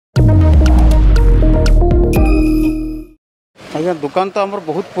आज्ञा दुकान तो आमर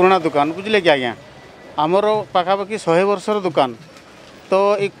बहुत पुराना दुकान बुझे कि आज्ञा आमर पाखापाखि 100 वर्षर दुकान तो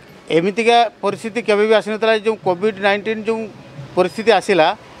एमतीका परिस्थिति केवे भी आसी ना जो कोविड-19 जो परिस्थिति आसला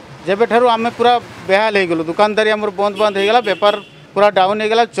जब ठार आम पूरा बेहाल हो गलु दुकानदारी आम बंद बंद हो गला बेपार पूरा डाउन हो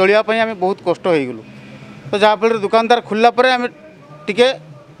गला चलियापी आम बहुत कष्ट हो गलु तो जहाँफल दुकानदार खुलला आम टिके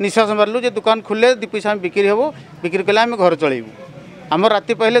निश्वास मारलु जे दुकान खुले 2 पैसा बिक्री हे बिक्री कले आम घर चलू आम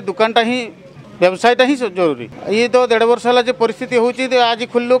राति पहले दुकानटा ही व्यवसायटा ही जरूरी ये तो 1.5 वर्ष है जो परिस्थिति होची आज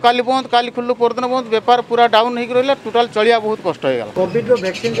खुल्लु काली बंद काली खुल्लु परदिन बंद बेपार पूरा डाउन हो रहा टोटाल चलिया बहुत कष्ट हो गला कोविड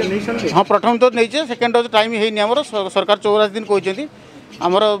वैक्सीन हाँ प्रथम तो नहीं सेकेंड डोज टाइम है आमर सरकार 84 दिन कहते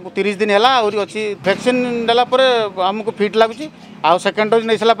आमर 30 दिन है आहरी अच्छी वैक्सीन देलापर आमको फिट लगुच आ सेकेंड डोज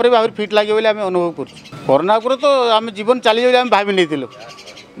नहीं सारापर भी आहरी फिट लगे आम अनुभव कर कोरोना पर तो आम जीवन चली जाए भावी नहीं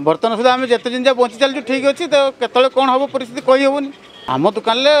बर्तमान सुधा आम जिते दिन बंची चलु ठीक अच्छे तो केतले कौन हम परिस्थिति कही हेनी आम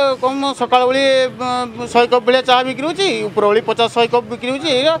दुकान कम सकाल बड़ी 100 कप भाया चाह बिक्री होती ऊपर बड़ी 50-100 कप बिक्री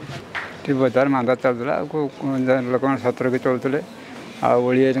होती बजार मांदा चलता लोक सतर के चलते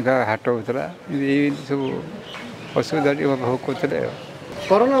आलिया हाट होता सब असुविधा भोग करते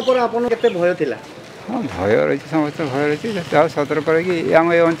कोरोना पर आपन केते भय थिला हाँ भय रही समस्त भय रही सतर्क रही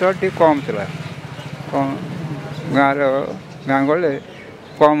आम ये अंचल टी कम था कम गाँ गले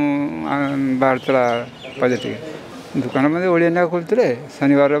कम बाहर पॉजिटिव दुकान मतलब ओडिया नाका खोलते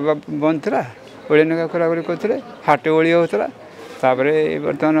शनिवार बंद था ओडिया नाका खोलाखोली करते हाट ओडिया होता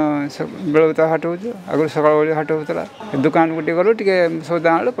बर्तमान बेलता हाट हो आगुरी सकाल बेल हाट होता दुकान गोटे गलु टे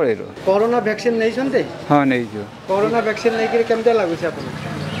सौदा आने पलैलु कोरोना वैक्सीन नहीं हाँ नहीं कोरोना वैक्सीन नहीं केमती लगुच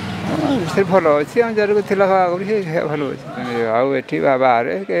से भल अच्छी आम जरूर थी आगुरी भल अच्छे आठी बाहर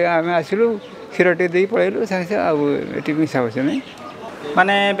आम आसलु क्षीर टे दे पलैलु सागे आठी मिसा बस नहीं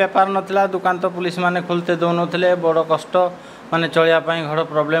माने बेपार नथिला दुकान तो पुलिस माने खुलते दौनथिले बड़ कष्ट माने चलियापाई घर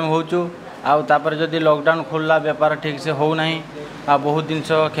प्रोब्लेम होचु आउ तापर जदि लॉकडाउन खोलला बेपार ठीक से हो नहीं आ बहुत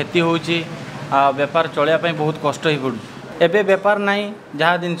जिनस क्षति होची आ बेपार चलियापाई बहुत कष्ट ही पड़ू एबे बेपार नहीं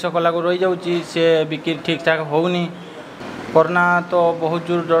जहाँ जिनस कलाको रही जाउची से बिक्री ठीक ठाक होनी कोरोना तो बहुत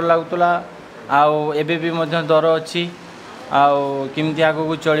जोर डर लागुतला आउ एबे भी मध्य डर अच्छी आउ किमती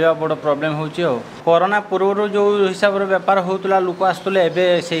आगू चलिया बड़ प्रोब्लेम होची कोरोना पूर्व जो हिसाब रे बेपार होतला लोक आसुले एबे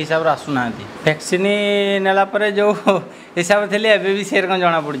से हिसाब रे आसुना वैक्सीन नेला परे जो हिसाब थे एबे भी सेर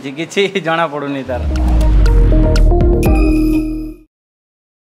जना पड़ी किसी जना पड़ुनी तार।